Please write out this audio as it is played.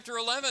Chapter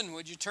 11,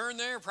 would you turn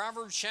there?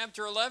 Proverbs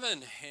chapter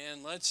 11,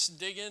 and let's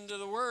dig into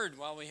the Word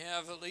while we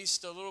have at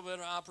least a little bit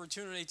of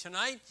opportunity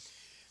tonight.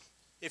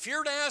 If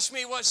you're to ask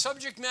me what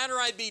subject matter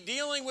I'd be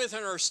dealing with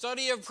in our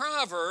study of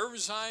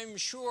Proverbs, I'm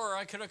sure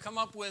I could have come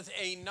up with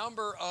a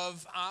number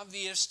of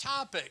obvious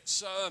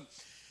topics.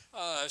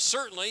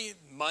 Certainly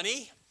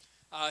money,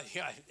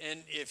 and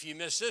if you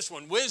miss this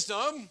one,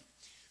 wisdom,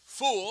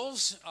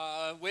 fools,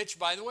 which,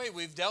 by the way,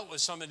 we've dealt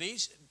with some of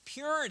these,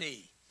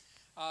 purity,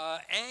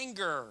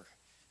 anger,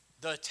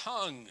 the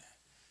tongue.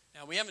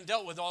 Now, we haven't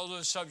dealt with all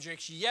those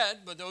subjects yet,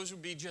 but those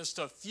would be just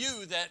a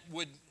few that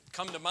would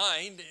come to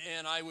mind,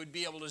 and I would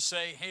be able to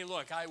say, hey,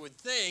 look, I would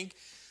think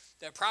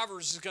that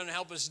Proverbs is going to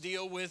help us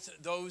deal with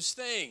those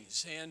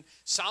things. And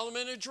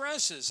Solomon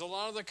addresses a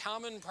lot of the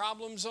common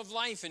problems of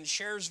life and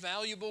shares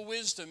valuable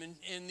wisdom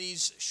in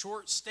these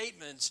short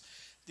statements,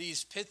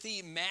 these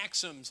pithy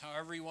maxims,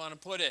 however you want to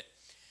put it.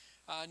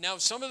 Now,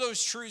 some of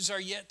those truths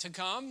are yet to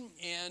come,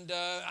 and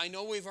I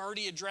know we've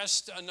already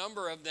addressed a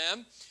number of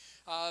them,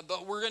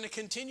 but we're going to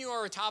continue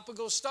our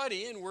topical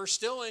study, and we're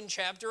still in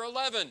chapter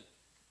 11.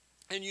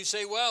 And you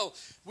say, well,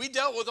 we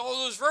dealt with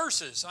all those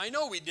verses. I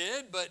know we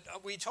did, but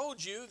we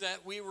told you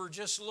that we were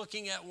just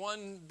looking at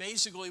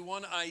basically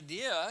one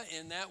idea,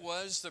 and that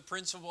was the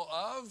principle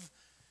of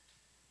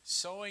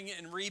sowing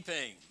and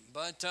reaping.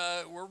 But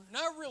we're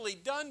not really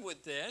done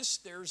with this.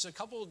 There's a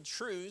couple of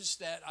truths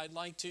that I'd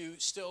like to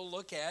still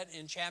look at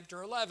in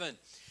chapter 11.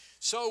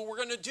 So we're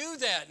going to do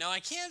that. Now,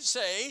 I can't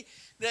say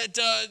that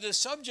the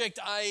subject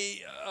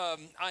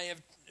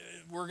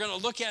we're going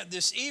to look at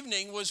this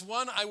evening was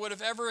one I would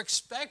have ever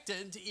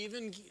expected to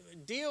even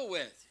deal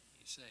with.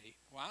 You say,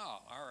 wow,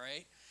 all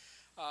right.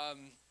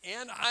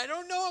 And I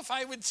don't know if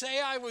I would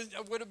say I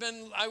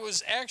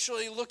was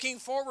actually looking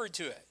forward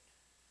to it.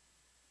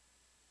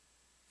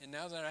 And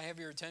now that I have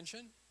your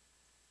attention,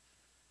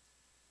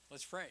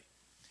 let's pray.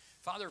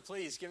 Father,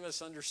 please give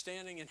us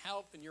understanding and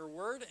help in your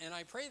word, and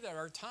I pray that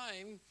our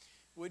time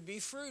would be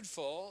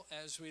fruitful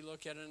as we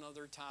look at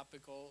another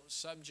topical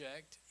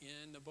subject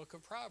in the book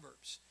of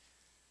Proverbs.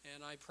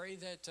 And I pray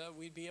that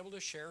we'd be able to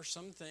share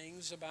some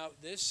things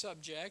about this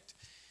subject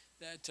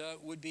that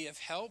would be of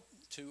help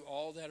to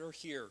all that are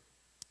here.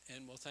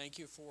 And we'll thank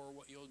you for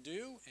what you'll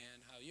do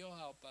and how you'll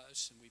help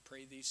us. And we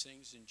pray these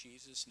things in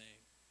Jesus'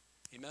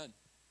 name. Amen.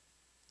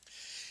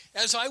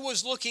 As I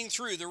was looking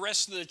through the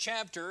rest of the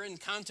chapter and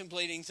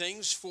contemplating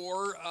things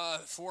for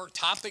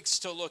topics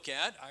to look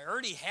at, I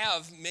already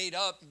have made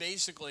up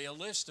basically a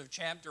list of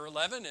chapter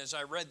 11 as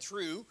I read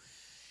through.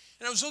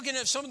 And I was looking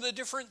at some of the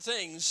different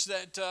things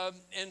that,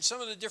 and some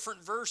of the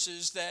different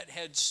verses that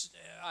has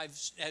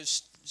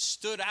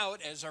stood out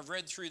as I've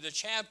read through the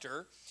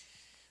chapter.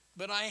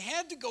 But I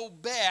had to go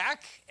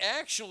back,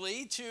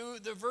 actually, to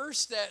the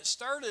verse that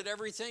started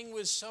everything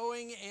with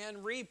sowing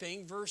and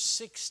reaping, verse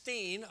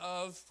 16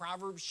 of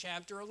Proverbs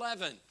chapter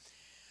 11.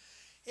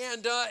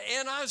 And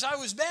as I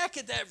was back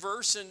at that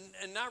verse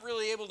and not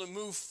really able to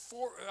move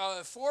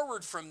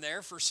forward from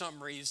there for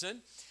some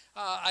reason,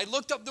 I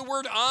looked up the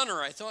word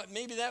honor. I thought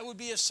maybe that would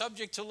be a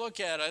subject to look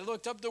at. I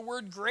looked up the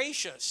word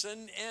gracious,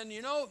 and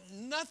you know,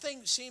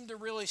 nothing seemed to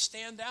really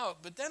stand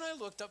out. But then I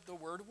looked up the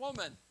word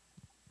woman.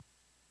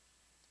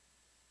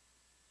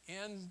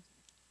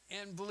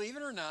 And believe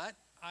it or not,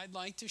 I'd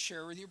like to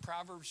share with you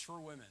Proverbs for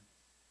women.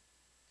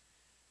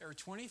 There are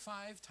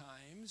 25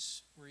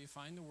 times where you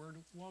find the word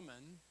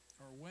woman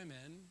or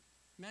women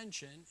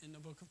mentioned in the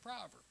book of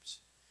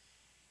Proverbs.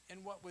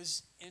 And what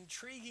was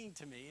intriguing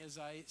to me as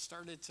I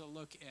started to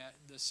look at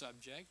the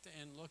subject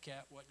and look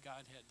at what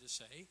God had to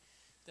say,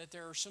 that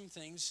there are some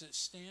things that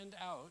stand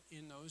out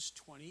in those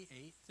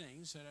 28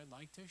 things that I'd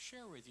like to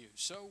share with you.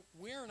 So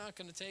we're not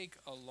going to take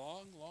a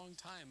long, long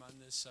time on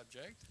this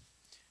subject.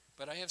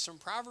 But I have some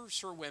Proverbs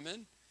for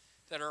women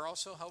that are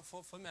also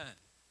helpful for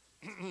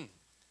men.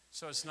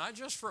 So it's not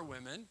just for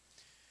women,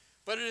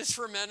 but it is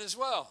for men as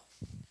well.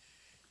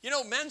 You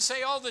know, men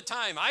say all the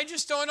time, I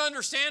just don't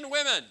understand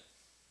women.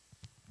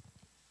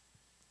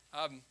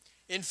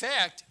 In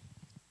fact,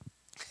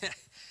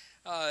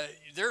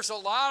 there's a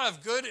lot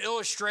of good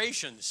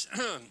illustrations,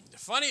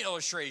 funny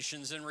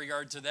illustrations in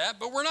regard to that,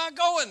 but we're not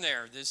going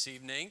there this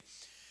evening.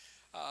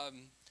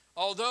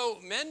 Although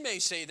men may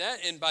say that,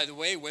 and by the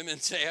way, women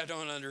say, I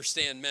don't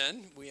understand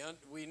men.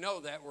 We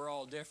know that we're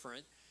all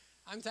different.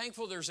 I'm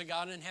thankful there's a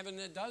God in heaven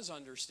that does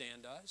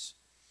understand us,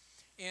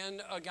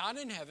 and a God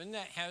in heaven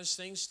that has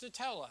things to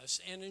tell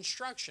us and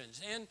instructions.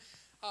 And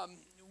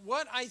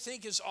what I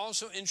think is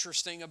also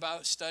interesting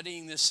about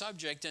studying this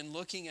subject and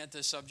looking at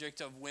the subject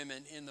of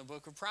women in the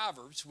book of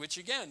Proverbs, which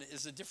again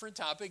is a different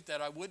topic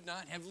that I would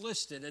not have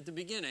listed at the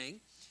beginning,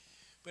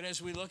 but as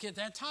we look at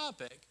that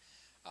topic,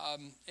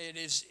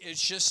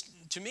 it's just,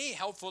 to me,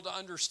 helpful to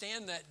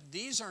understand that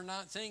these are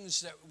not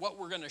things that what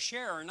we're going to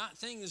share are not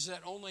things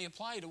that only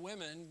apply to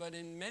women, but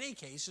in many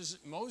cases,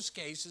 most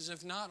cases,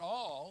 if not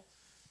all,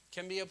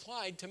 can be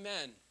applied to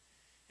men.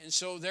 And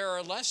so there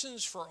are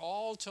lessons for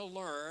all to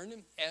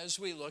learn as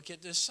we look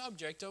at this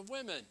subject of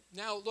women.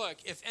 Now, look,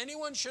 if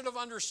anyone should have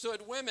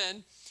understood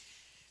women,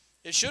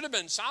 it should have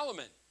been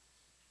Solomon.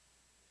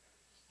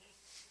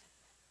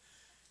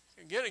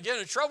 get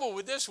in trouble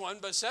with this one,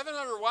 but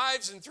 700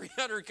 wives and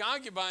 300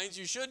 concubines,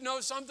 you should know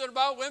something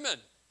about women.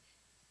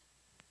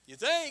 You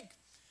think?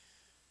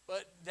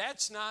 But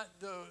that's not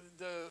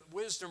the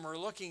wisdom we're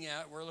looking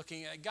at. We're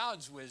looking at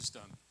God's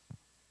wisdom.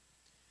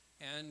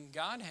 And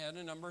God had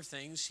a number of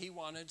things he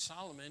wanted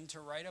Solomon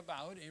to write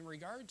about in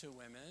regard to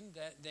women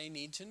that they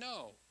need to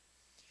know.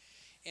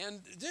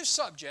 And this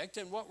subject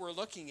and what we're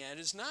looking at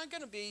is not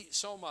going to be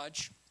so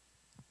much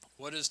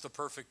what is the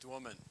perfect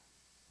woman.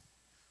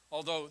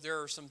 Although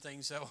there are some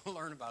things that we'll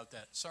learn about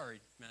that.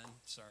 Sorry, men,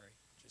 sorry.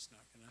 Just not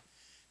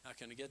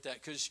gonna get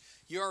that, because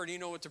you already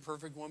know what the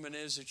perfect woman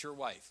is. It's your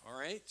wife, all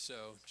right?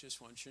 So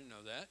just want you to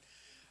know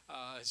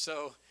that.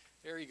 So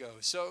there you go.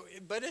 So,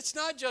 but it's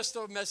not just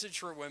a message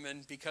for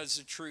women, because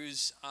the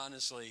truths,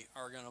 honestly,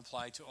 are going to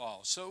apply to all.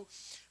 So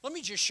let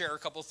me just share a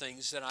couple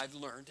things that I've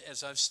learned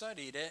as I've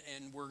studied it,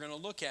 and we're going to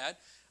look at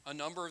a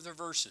number of the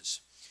verses.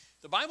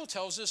 The Bible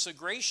tells us a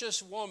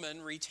gracious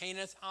woman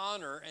retaineth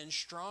honor, and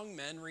strong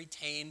men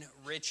retain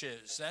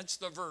riches. That's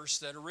the verse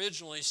that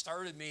originally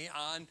started me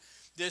on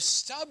this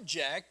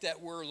subject that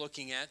we're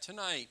looking at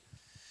tonight.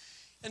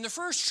 And the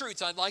first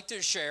truth I'd like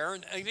to share,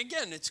 and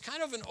again, it's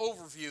kind of an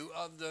overview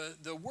of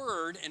the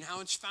word and how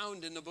it's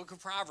found in the book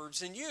of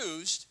Proverbs and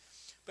used,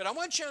 but I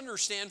want you to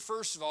understand,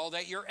 first of all,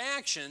 that your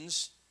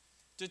actions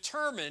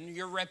determine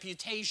your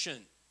reputation.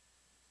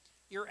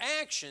 Your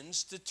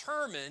actions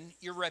determine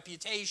your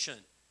reputation.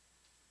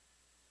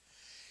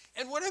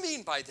 And what I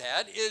mean by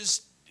that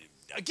is,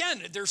 again,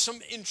 there's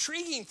some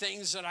intriguing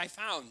things that I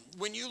found.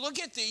 When you look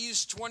at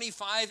these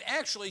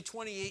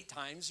 28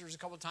 times, there's a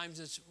couple of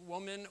times it's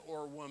woman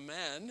or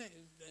woman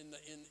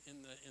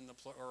in the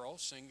plural,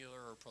 singular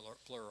or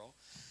plural.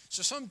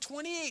 So some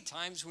 28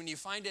 times when you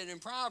find it in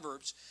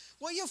Proverbs,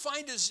 what you'll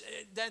find is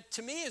that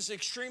to me is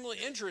extremely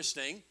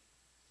interesting,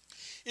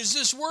 is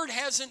this word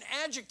has an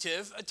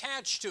adjective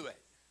attached to it.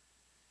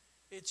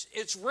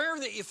 It's rare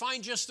that you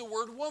find just the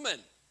word woman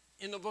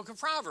in the book of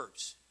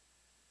Proverbs.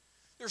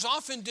 There's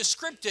often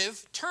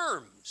descriptive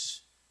terms.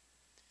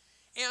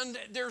 And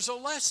there's a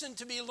lesson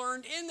to be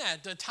learned in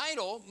that. The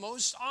title,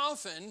 most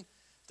often,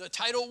 the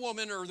title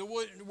woman or the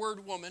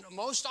word woman,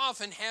 most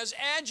often has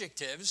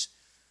adjectives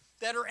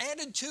that are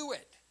added to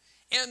it.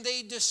 And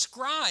they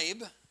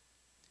describe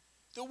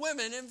the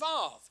women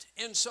involved.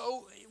 And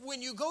so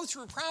when you go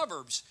through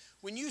Proverbs,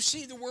 when you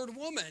see the word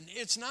woman,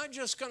 it's not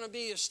just going to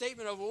be a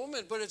statement of a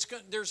woman, but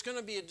there's going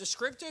to be a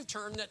descriptive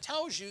term that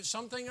tells you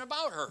something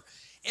about her.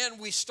 And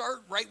we start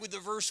right with the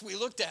verse we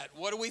looked at.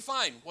 What do we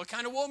find? What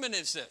kind of woman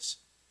is this?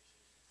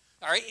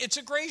 All right, it's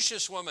a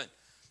gracious woman.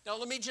 Now,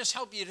 let me just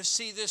help you to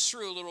see this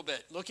through a little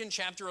bit. Look in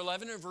chapter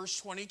 11 and verse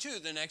 22,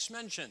 the next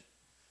mention.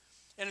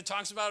 And it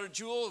talks about a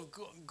jewel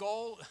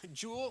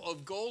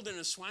of gold in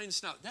a swine's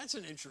snout. That's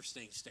an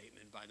interesting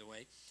statement, by the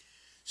way.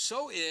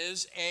 So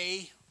is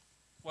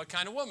what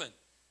kind of woman?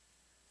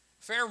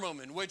 Fair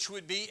woman, which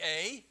would be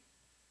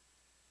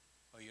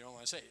you don't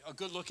want to say, a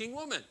good-looking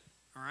woman,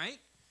 all right?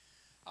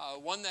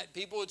 One that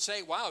people would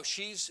say, wow,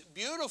 she's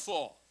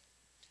beautiful.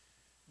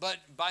 But,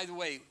 by the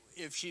way,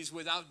 if she's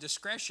without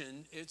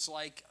discretion, it's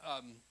like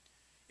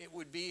it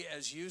would be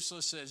as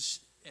useless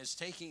as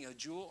taking a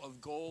jewel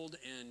of gold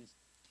and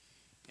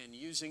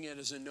using it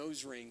as a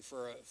nose ring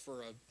for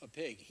a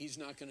pig. He's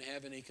not going to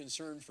have any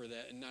concern for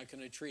that and not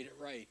going to treat it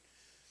right.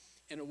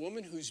 And a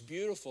woman who's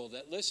beautiful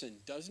that, listen,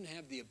 doesn't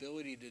have the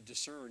ability to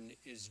discern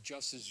is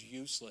just as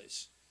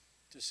useless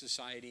to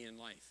society and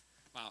life.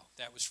 Wow,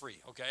 that was free,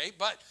 okay?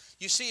 But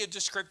you see a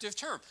descriptive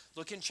term.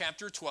 Look in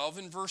chapter 12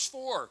 and verse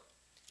 4.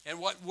 And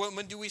what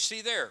woman do we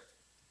see there?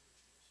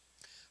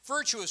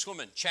 Virtuous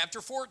woman, chapter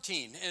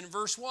 14 and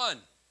verse 1.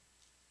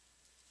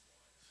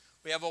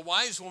 We have a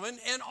wise woman,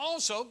 and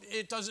also,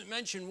 it doesn't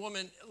mention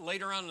woman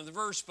later on in the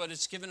verse, but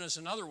it's given us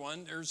another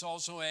one. There's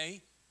also a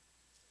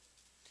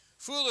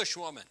foolish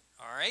woman,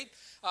 all right?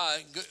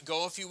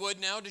 Go, if you would,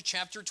 now to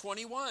chapter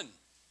 21.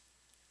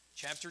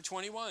 Chapter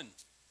 21.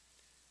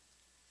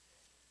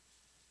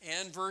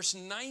 And verse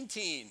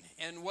 19.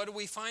 And what do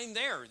we find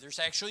there? There's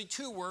actually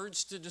two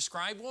words to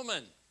describe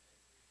woman.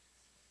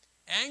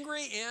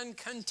 Angry and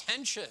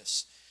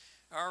contentious.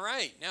 All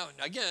right. Now,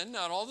 again,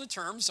 not all the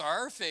terms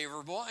are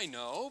favorable, I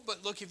know,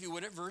 but look, if you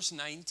would, at verse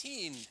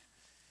 19.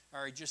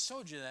 All right, just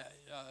told you that.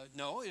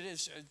 No, it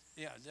is,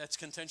 that's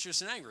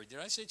contentious and angry. Did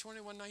I say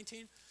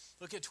 21:19?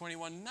 Look at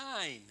 21:9.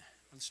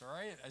 I'm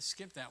sorry, I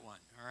skipped that one,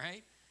 all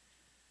right?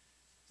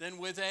 Then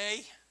with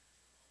a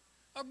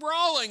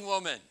brawling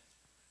woman.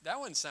 That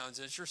one sounds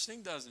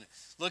interesting, doesn't it?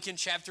 Look in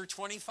chapter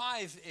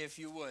 25, if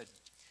you would.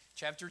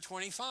 Chapter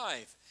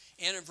 25,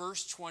 and in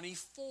verse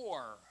 24.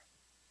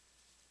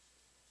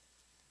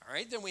 All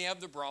right, then we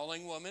have the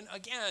brawling woman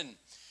again.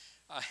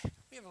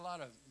 We have a lot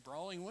of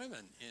brawling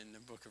women in the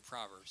book of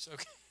Proverbs.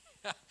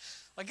 Okay,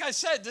 like I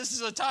said, this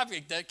is a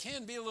topic that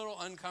can be a little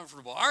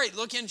uncomfortable. All right,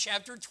 look in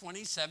chapter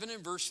 27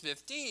 and verse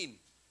 15.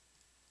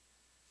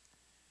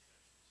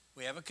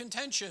 We have a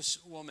contentious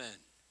woman.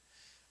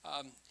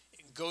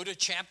 Go to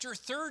chapter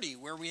 30,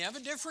 where we have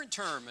a different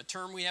term, a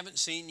term we haven't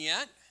seen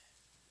yet.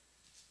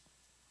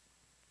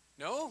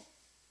 No?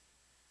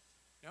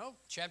 No,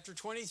 chapter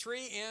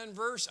 23 and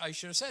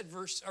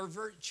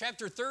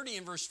chapter 30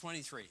 and verse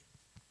 23.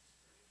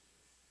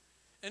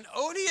 An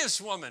odious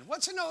woman.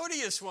 What's an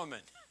odious woman?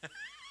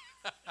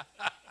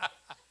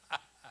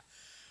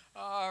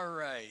 All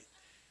right.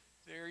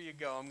 There you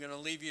go. I'm going to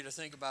leave you to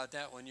think about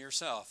that one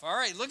yourself. All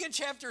right, look at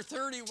chapter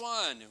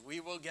 31. We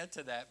will get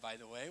to that, by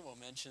the way. We'll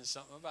mention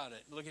something about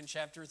it. Look in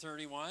chapter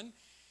 31,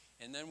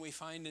 and then we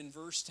find in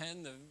verse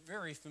 10 the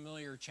very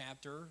familiar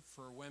chapter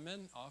for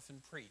women,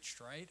 often preached,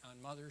 right,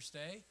 on Mother's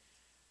Day.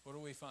 What do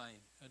we find?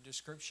 A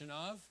description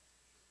of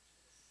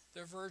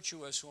the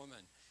virtuous woman.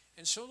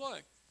 And so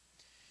look,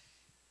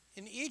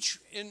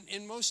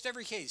 in most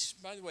every case,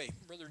 by the way,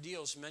 Brother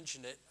Deals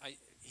mentioned it.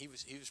 He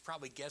was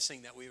probably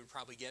guessing that we would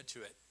probably get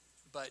to it.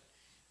 But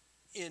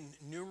in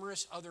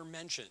numerous other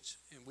mentions,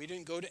 and we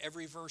didn't go to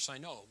every verse I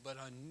know, but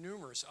on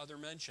numerous other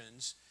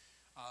mentions,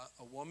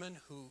 a woman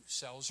who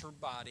sells her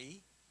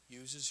body,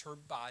 uses her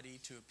body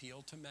to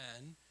appeal to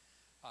men,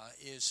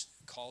 is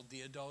called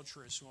the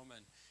adulterous woman.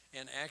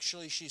 And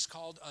actually, she's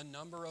called a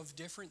number of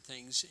different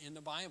things in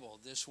the Bible.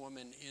 This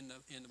woman in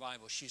the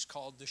Bible, she's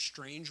called the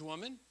strange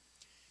woman.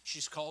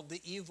 She's called the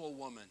evil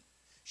woman.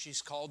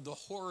 She's called the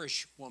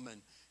whorish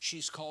woman.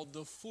 She's called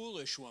the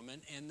foolish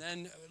woman. And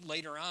then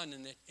later on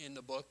in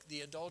the book,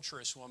 the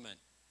adulterous woman.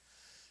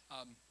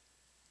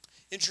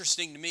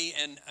 Interesting to me,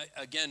 and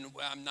again,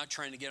 I'm not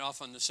trying to get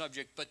off on the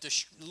subject, but the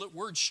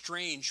word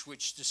strange,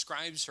 which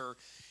describes her,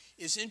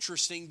 is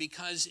interesting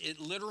because it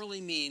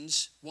literally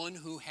means one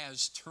who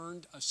has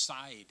turned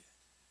aside.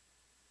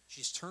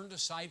 She's turned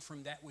aside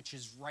from that which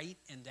is right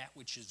and that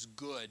which is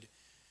good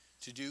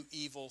to do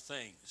evil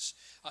things.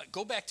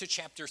 Go back to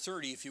chapter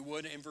 30, if you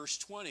would, in verse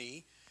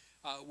 20,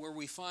 where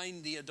we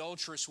find the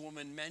adulterous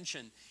woman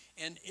mentioned.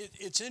 And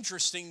it's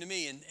interesting to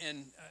me,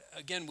 and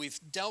again, we've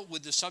dealt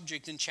with the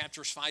subject in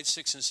chapters 5,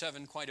 6, and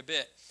 7 quite a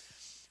bit.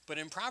 But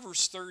in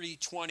Proverbs 30,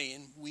 20,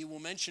 and we will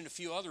mention a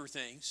few other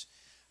things,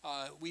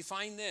 we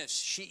find this: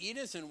 she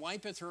eateth and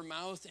wipeth her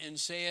mouth and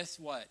saith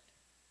what?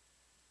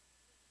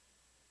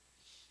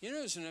 You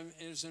know,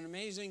 it's an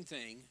amazing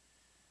thing,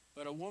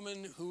 but a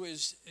woman who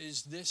is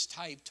this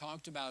type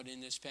talked about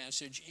in this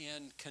passage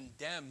and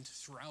condemned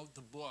throughout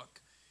the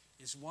book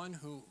is one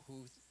who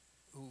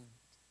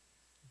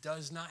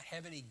does not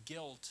have any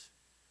guilt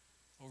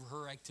over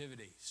her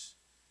activities,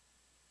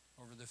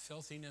 over the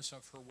filthiness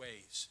of her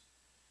ways,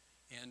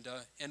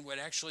 and would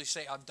actually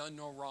say, I've done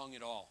no wrong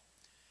at all.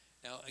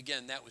 Now,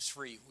 again, that was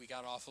free. We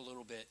got off a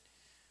little bit.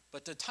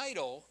 But the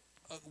title,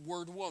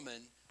 word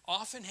woman,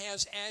 often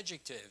has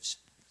adjectives.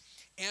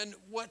 And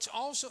what's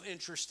also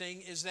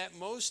interesting is that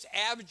most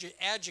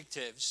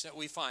adjectives that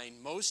we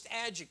find, most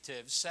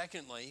adjectives,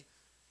 secondly,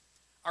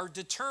 are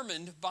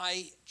determined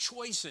by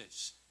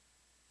choices.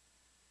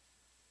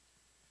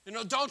 An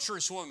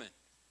adulterous woman.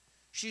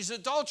 She's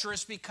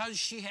adulterous because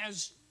she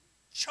has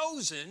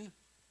chosen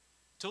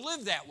to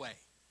live that way.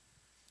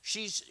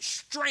 She's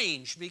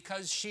strange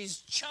because she's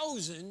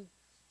chosen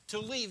to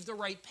leave the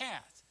right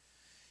path.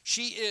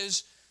 She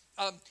is,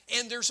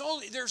 and there's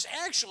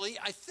actually,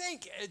 I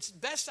think, it's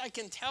best I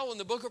can tell in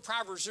the book of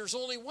Proverbs, there's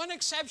only one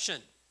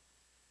exception.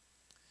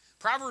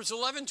 Proverbs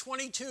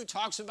 11:22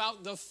 talks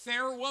about the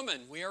fair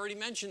woman. We already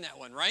mentioned that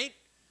one, right?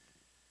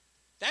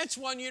 That's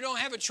one you don't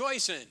have a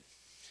choice in.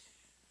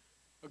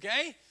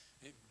 Okay?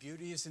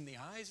 Beauty is in the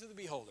eyes of the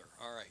beholder.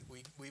 All right,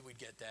 we would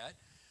get that.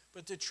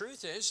 But the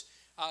truth is,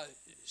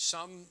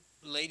 some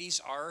ladies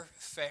are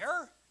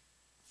fair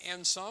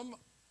and some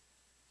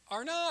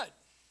are not.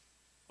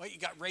 Well, you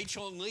got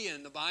Rachel and Leah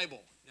in the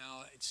Bible.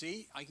 Now,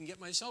 see, I can get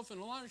myself in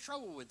a lot of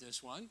trouble with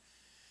this one.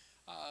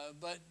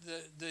 But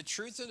the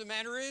truth of the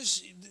matter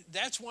is,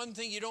 that's one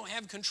thing you don't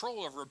have control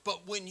over.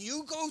 But when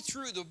you go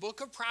through the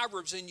book of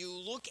Proverbs and you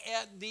look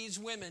at these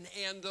women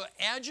and the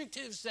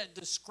adjectives that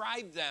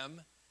describe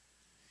them,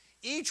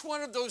 each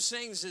one of those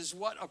things is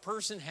what a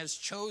person has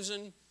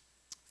chosen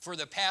for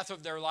the path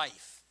of their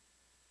life.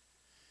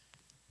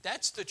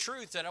 That's the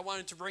truth that I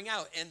wanted to bring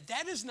out. And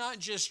that is not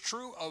just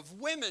true of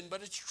women,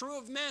 but it's true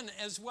of men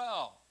as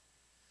well.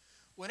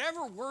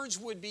 Whatever words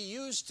would be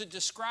used to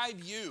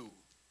describe you,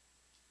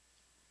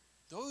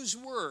 those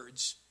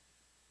words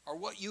are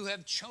what you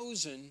have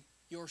chosen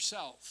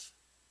yourself.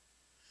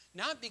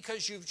 Not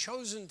because you've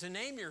chosen to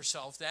name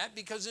yourself that,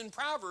 because in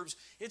Proverbs,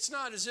 it's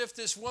not as if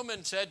this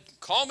woman said,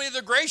 call me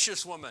the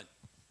gracious woman.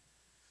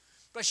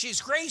 But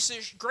she's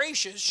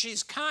gracious,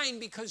 she's kind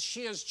because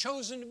she has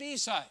chosen to be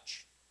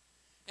such.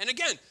 And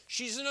again,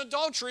 she's an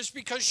adulteress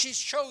because she's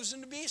chosen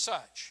to be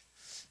such.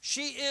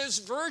 She is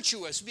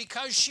virtuous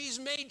because she's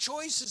made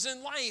choices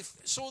in life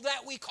so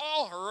that we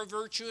call her a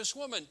virtuous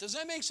woman. Does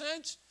that make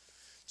sense?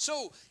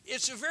 So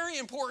it's a very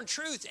important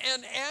truth.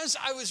 And as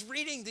I was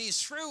reading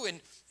these through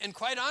and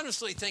quite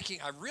honestly thinking,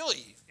 I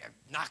really am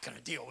not going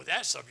to deal with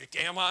that subject,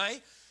 am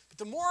I? But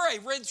the more I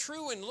read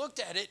through and looked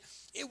at it,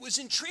 it was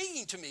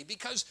intriguing to me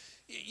because,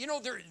 you know,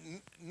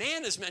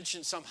 man is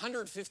mentioned some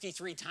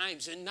 153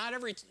 times, and not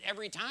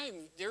every time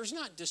there's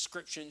not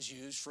descriptions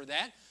used for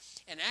that.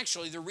 And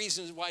actually, the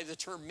reasons why the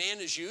term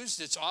man is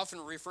used, it's often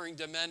referring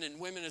to men and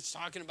women. It's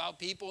talking about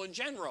people in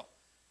general.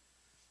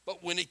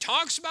 But when he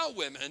talks about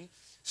women,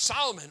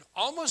 Solomon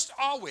almost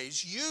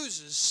always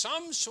uses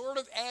some sort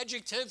of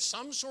adjective,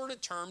 some sort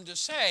of term to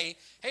say,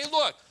 hey,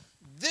 look,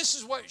 this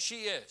is what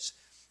she is.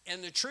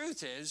 And the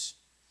truth is,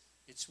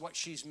 it's what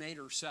she's made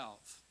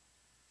herself.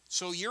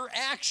 So your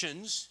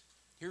actions,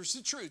 here's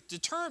the truth,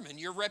 determine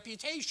your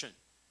reputation.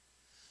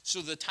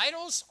 So the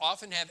titles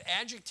often have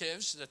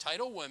adjectives. The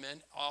title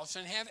women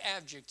often have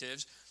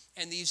adjectives.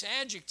 And these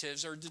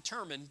adjectives are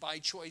determined by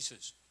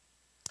choices.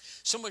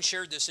 Someone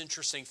shared this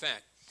interesting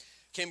fact.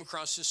 Came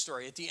across this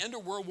story. At the end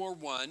of World War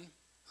I,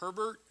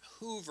 Herbert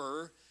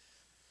Hoover,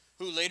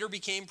 who later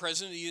became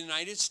president of the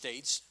United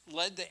States,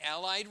 led the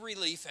Allied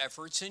relief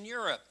efforts in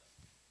Europe.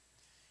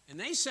 And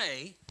they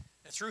say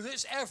that through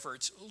his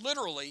efforts,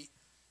 literally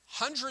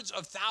hundreds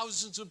of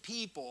thousands of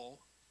people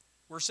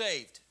were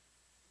saved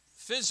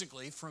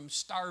physically from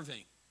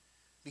starving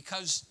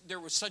because there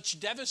was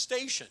such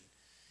devastation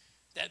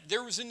that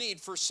there was a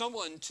need for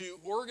someone to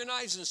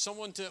organize and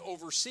someone to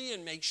oversee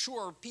and make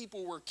sure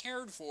people were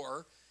cared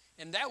for,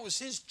 and that was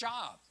his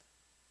job.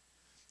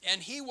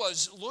 And he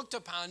was looked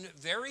upon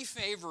very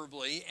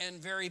favorably and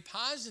very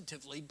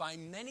positively by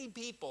many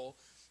people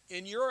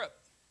in Europe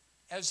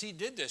as he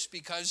did this,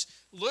 because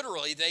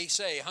literally they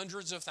say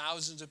hundreds of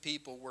thousands of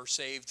people were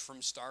saved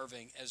from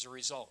starving as a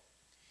result.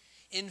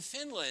 In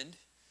Finland,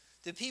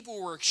 the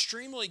people were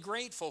extremely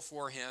grateful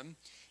for him,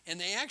 and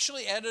they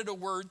actually added a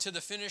word to the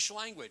Finnish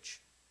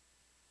language.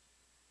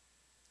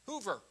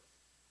 Hoover.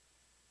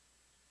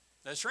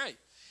 That's right.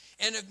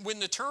 And when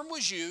the term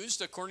was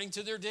used, according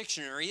to their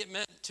dictionary, it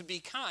meant to be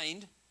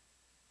kind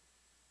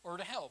or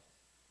to help.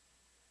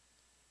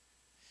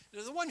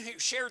 Now, the one who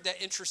shared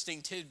that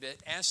interesting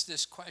tidbit asked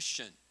this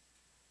question.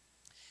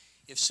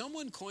 If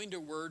someone coined a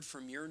word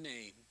from your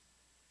name,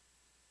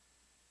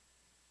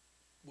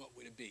 what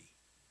would it be?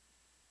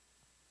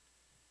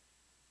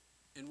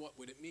 And what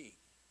would it mean?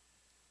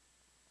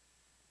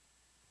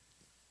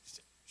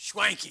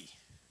 Schwanky.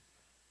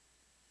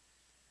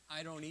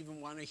 I don't even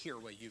want to hear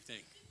what you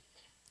think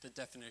the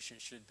definition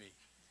should be.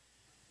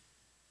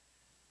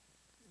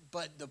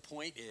 But the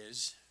point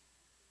is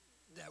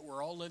that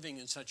we're all living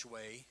in such a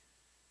way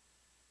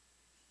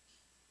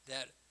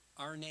that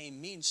our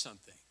name means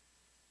something.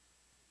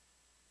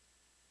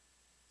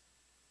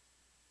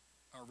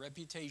 Our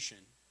reputation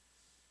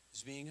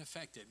is being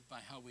affected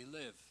by how we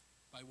live,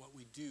 by what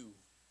we do.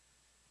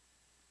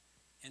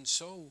 And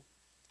so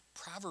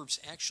Proverbs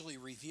actually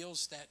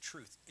reveals that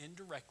truth.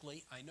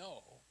 Indirectly, I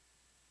know,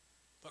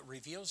 but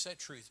reveals that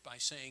truth by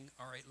saying,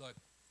 all right, look,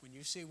 when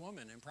you see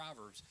woman in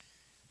Proverbs,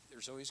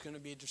 there's always going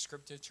to be a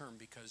descriptive term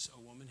because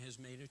a woman has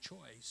made a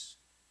choice.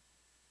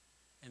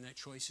 And that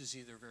choice is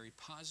either very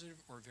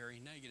positive or very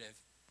negative.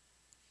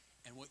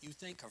 And what you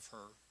think of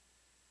her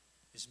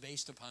is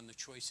based upon the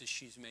choices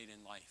she's made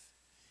in life.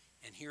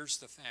 And here's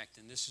the fact,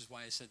 and this is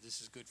why I said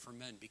this is good for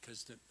men,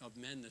 because of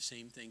men the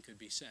same thing could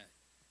be said.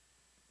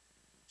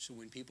 So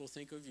when people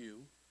think of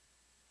you,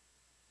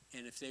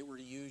 and if they were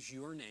to use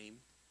your name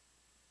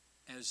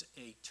as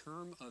a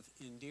term of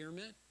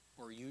endearment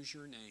or use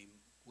your name,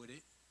 would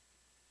it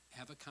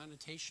have a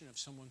connotation of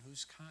someone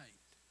who's kind,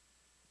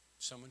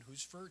 someone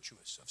who's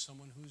virtuous, of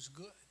someone who's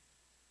good,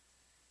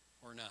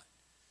 or not?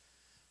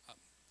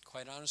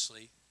 Quite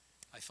honestly,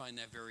 I find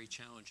that very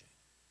challenging.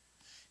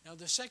 Now,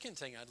 the second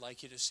thing I'd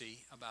like you to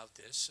see about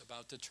this,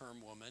 about the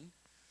term woman,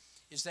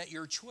 is that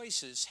your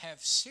choices have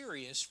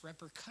serious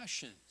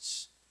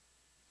repercussions.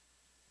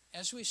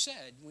 As we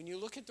said, when you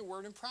look at the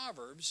word in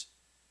Proverbs,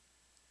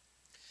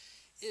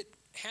 it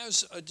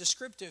has a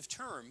descriptive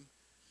term,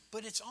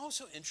 but it's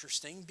also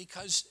interesting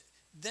because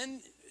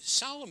then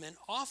Solomon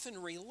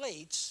often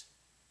relates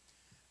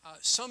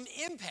some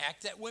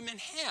impact that women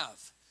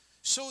have.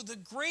 So the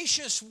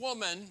gracious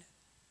woman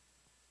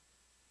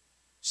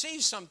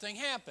sees something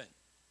happen.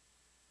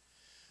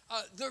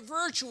 The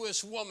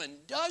virtuous woman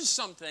does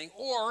something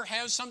or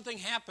has something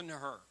happen to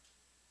her.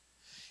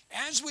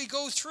 As we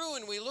go through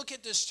and we look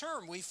at this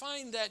term, we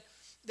find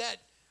that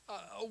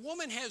a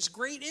woman has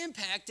great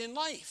impact in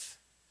life.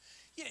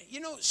 You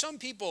know, some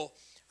people,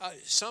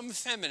 some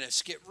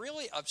feminists get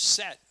really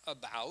upset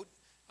about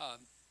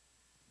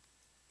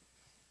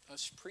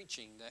us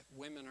preaching that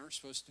women aren't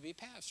supposed to be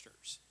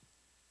pastors.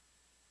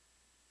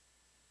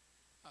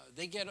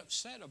 They get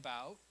upset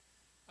about,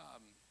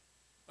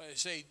 they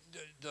say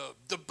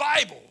the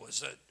Bible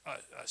was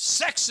a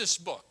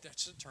sexist book.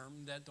 That's a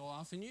term that they'll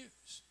often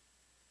use.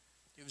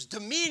 It was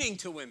demeaning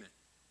to women.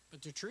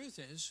 But the truth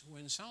is,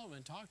 when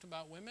Solomon talked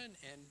about women,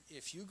 and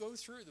if you go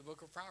through the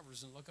book of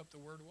Proverbs and look up the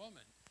word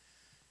woman,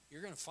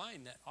 you're going to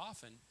find that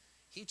often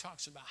he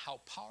talks about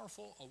how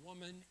powerful a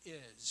woman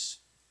is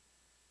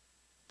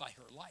by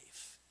her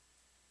life.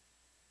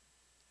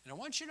 And I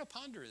want you to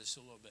ponder this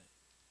a little bit.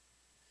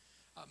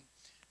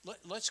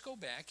 Let's go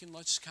back and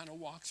let's kind of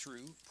walk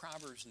through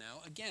Proverbs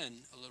now,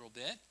 again, a little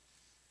bit.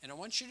 And I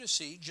want you to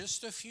see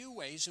just a few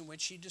ways in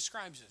which he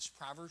describes this.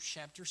 Proverbs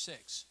chapter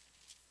 6.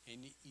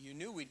 And you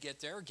knew we'd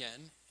get there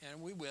again, and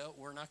we will.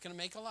 We're not going to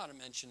make a lot of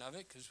mention of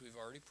it because we've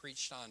already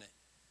preached on it.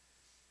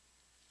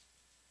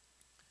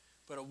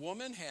 But a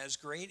woman has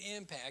great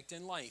impact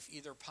in life,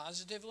 either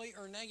positively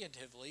or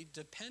negatively,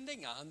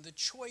 depending on the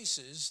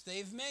choices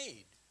they've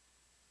made.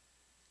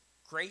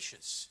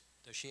 Gracious.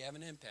 Does she have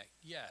an impact?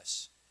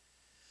 Yes.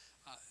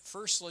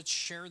 First, let's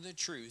share the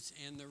truth.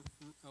 And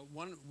the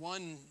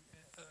one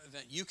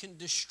event, you can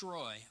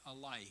destroy a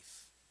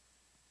life.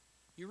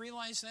 You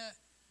realize that?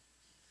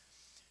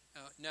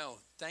 No,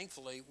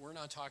 thankfully, we're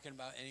not talking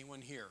about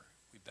anyone here.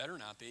 We better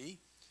not be.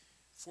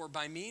 For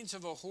by means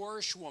of a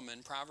whorish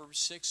woman, Proverbs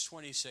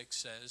 6:26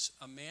 says,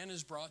 a man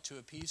is brought to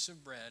a piece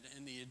of bread,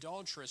 and the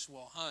adulteress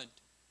will hunt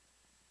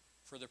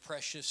for the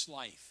precious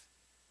life.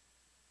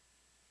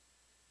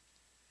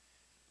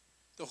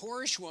 The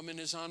whorish woman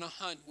is on a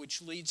hunt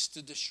which leads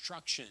to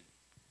destruction.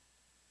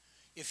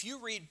 If you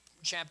read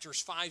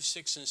chapters 5,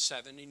 6, and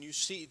 7, and you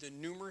see the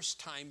numerous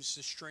times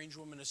the strange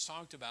woman is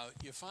talked about,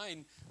 you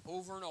find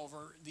over and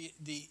over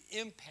the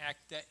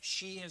impact that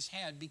she has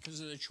had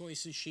because of the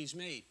choices she's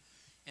made.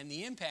 And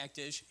the impact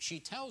is she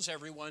tells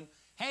everyone,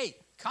 hey,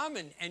 come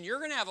and you're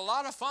going to have a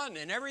lot of fun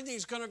and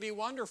everything's going to be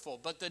wonderful,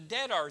 but the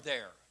dead are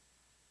there.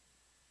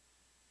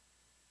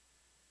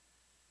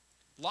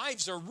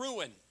 Lives are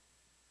ruined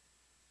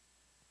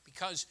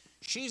because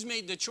she's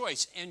made the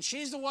choice, and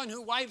she's the one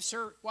who wipes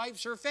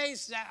her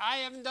face that I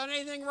haven't done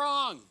anything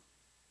wrong.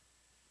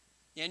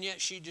 And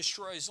yet she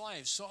destroys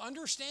lives. So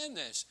understand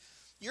this.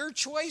 Your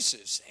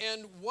choices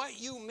and what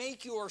you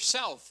make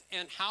yourself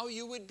and how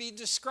you would be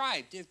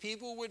described, if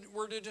people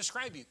were to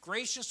describe you,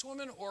 gracious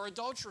woman or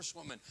adulterous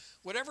woman,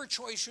 whatever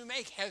choice you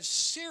make has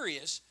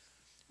serious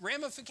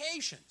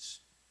ramifications.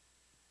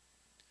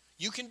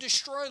 You can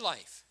destroy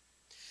life.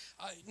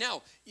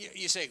 Now,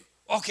 you say,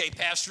 okay,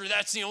 Pastor,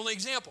 that's the only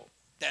example.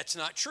 That's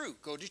not true.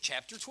 Go to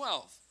chapter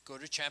 12. Go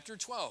to chapter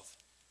 12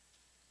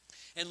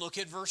 and look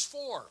at verse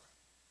 4.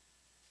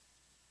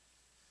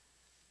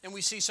 And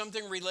we see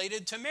something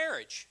related to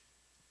marriage.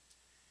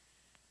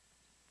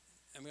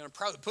 I'm going to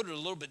probably put it a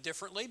little bit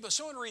differently, but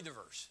someone read the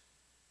verse.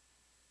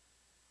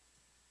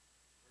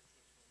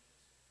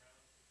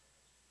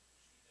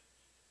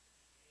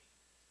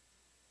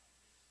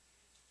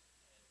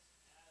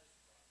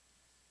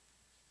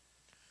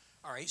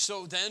 All right,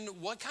 so then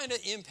what kind of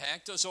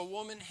impact does a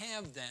woman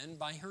have then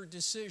by her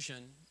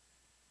decision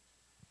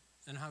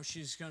and how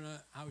she's going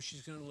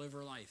to live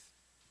her life?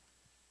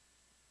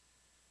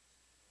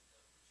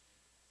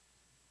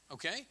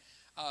 Okay?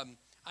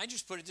 I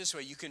just put it this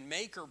way. You can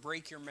make or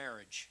break your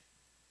marriage.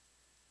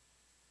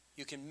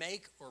 You can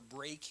make or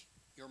break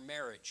your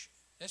marriage.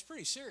 That's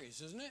pretty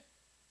serious, isn't it?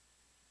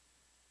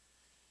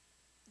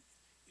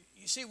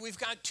 You see, we've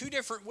got two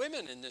different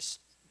women in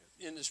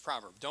this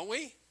proverb, don't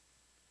we?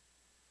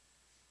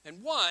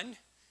 And one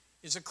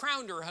is a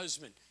crown to her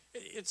husband.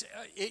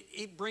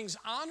 It brings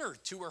honor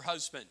to her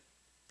husband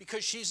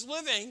because she's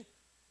living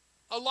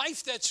a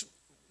life that's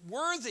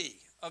worthy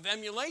of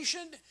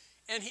emulation,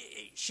 and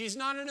she's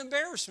not an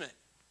embarrassment.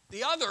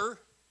 The other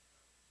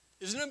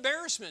is an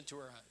embarrassment to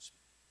her husband.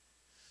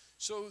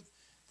 So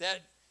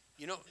that,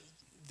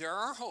 there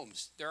are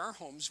homes. There are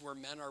homes where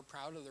men are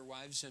proud of their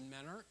wives and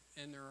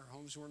there are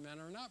homes where men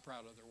are not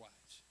proud of their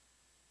wives.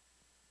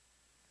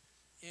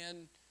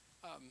 And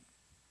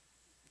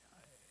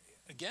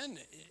again,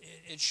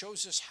 it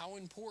shows us how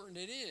important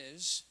it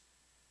is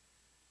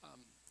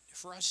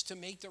for us to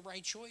make the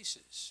right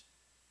choices.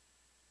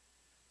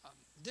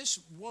 This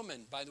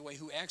woman, by the way,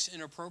 who acts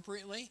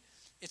inappropriately,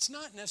 it's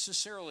not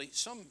necessarily,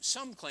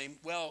 some claim,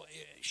 well,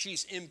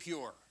 she's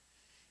impure.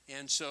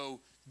 And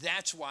so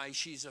that's why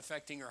she's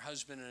affecting her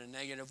husband in a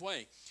negative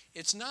way.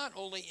 It's not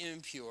only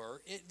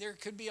impure, there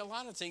could be a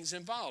lot of things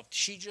involved.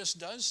 She just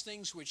does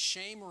things which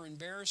shame or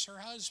embarrass her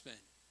husband.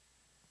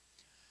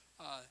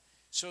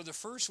 So the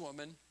first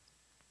woman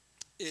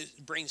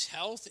brings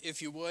health,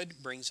 if you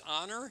would, brings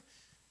honor,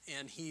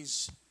 and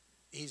he's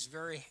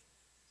very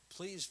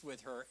pleased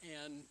with her,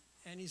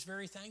 and he's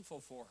very thankful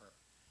for her.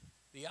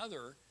 The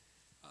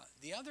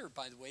other,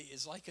 by the way,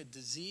 is like a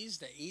disease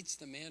that eats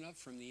the man up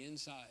from the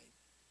inside.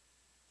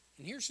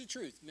 And here's the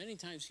truth. Many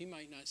times he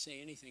might not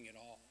say anything at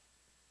all,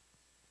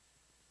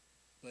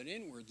 but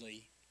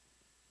inwardly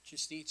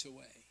just eats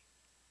away.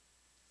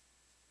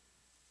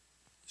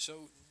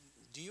 So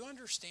do you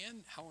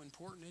understand how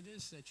important it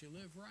is that you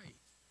live right?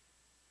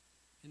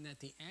 And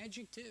that the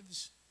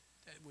adjectives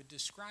that would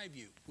describe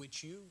you,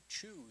 which you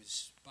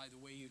choose by the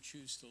way you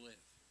choose to live,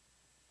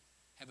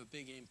 have a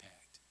big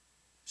impact.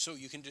 So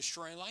you can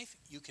destroy life,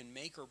 you can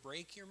make or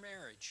break your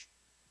marriage.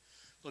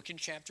 Look in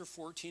chapter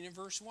 14 and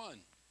verse 1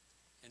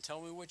 and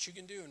tell me what you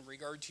can do in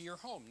regard to your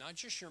home. Not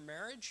just your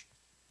marriage,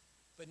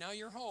 but now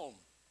your home.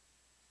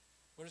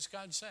 What does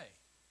God say?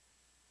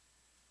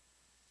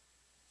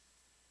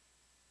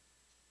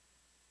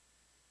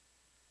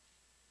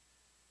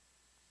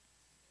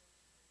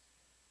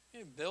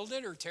 You can build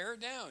it or tear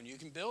it down. You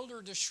can build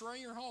or destroy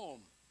your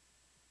home.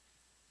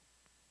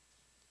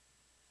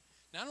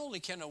 Not only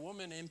can a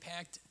woman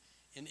impact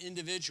an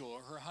individual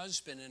or her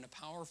husband in a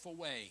powerful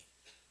way,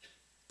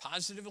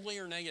 positively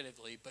or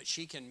negatively, but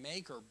she can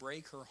make or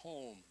break her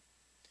home.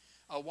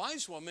 A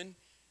wise woman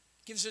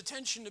gives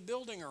attention to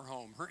building her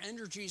home. Her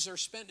energies are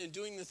spent in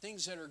doing the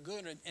things that are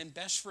good and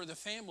best for the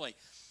family.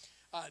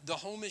 The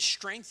home is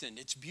strengthened.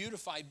 It's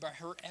beautified by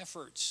her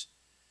efforts.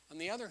 On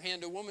the other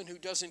hand, a woman who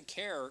doesn't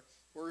care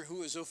or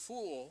who is a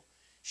fool,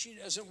 she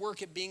doesn't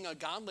work at being a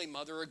godly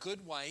mother, a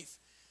good wife.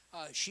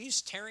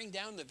 She's tearing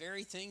down the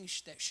very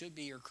things that should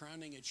be her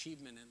crowning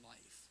achievement in life.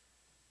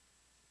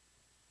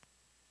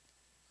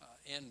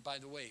 And by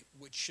the way,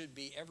 which should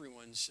be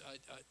everyone's,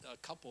 a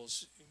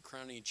couple's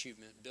crowning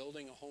achievement,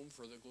 building a home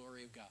for the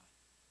glory of God.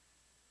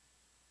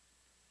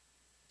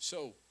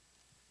 So,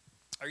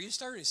 are you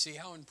starting to see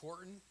how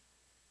important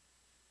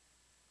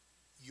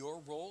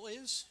your role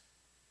is?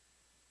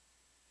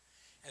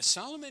 As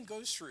Solomon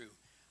goes through,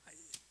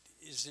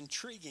 it's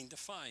intriguing to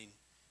find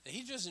that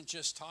he doesn't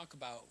just talk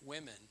about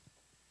women,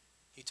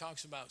 he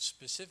talks about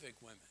specific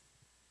women.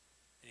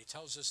 And he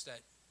tells us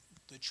that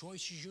the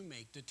choices you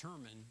make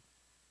determine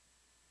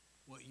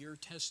what your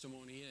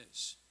testimony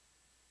is,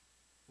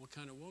 what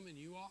kind of woman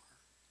you are.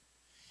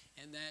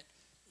 And that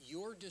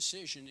your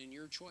decision and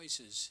your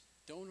choices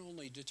don't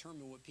only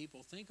determine what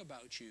people think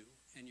about you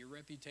and your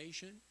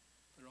reputation,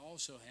 but it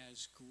also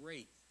has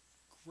great,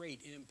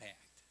 great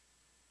impact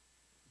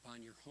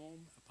upon your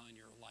home, upon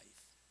your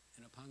life,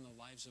 and upon the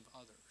lives of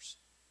others.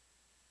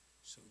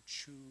 So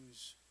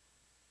choose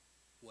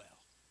well.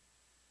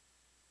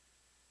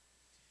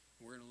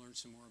 We're going to learn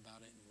some more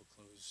about it, and we'll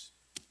close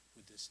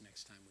with this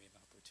next time we have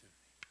opportunity.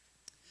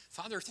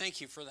 Father,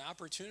 thank you for the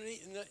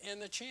opportunity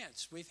and the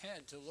chance we've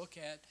had to look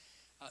at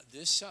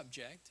this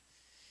subject.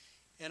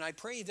 And I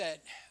pray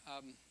that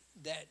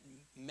that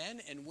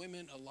men and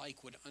women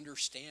alike would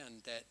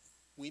understand that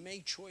we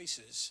make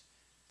choices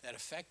that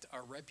affect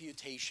our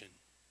reputation.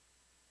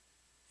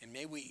 And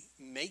may we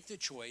make the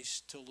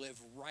choice to live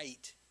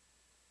right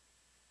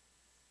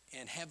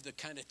and have the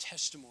kind of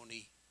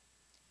testimony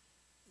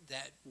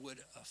that would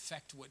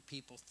affect what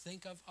people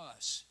think of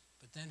us,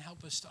 but then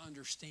help us to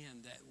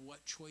understand that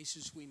what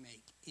choices we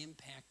make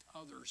impact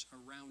others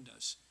around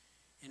us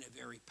in a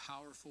very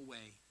powerful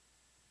way.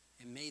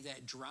 And may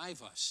that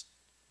drive us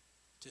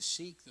to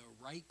seek the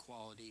right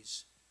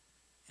qualities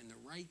and the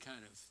right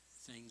kind of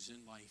things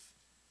in life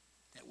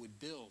that would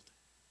build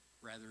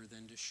rather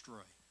than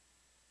destroy.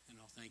 And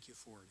I'll thank you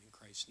for it in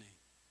Christ's name.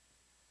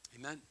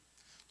 Amen.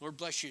 Lord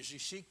bless you as you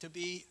seek to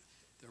be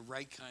the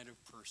right kind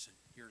of person.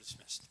 You're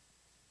dismissed.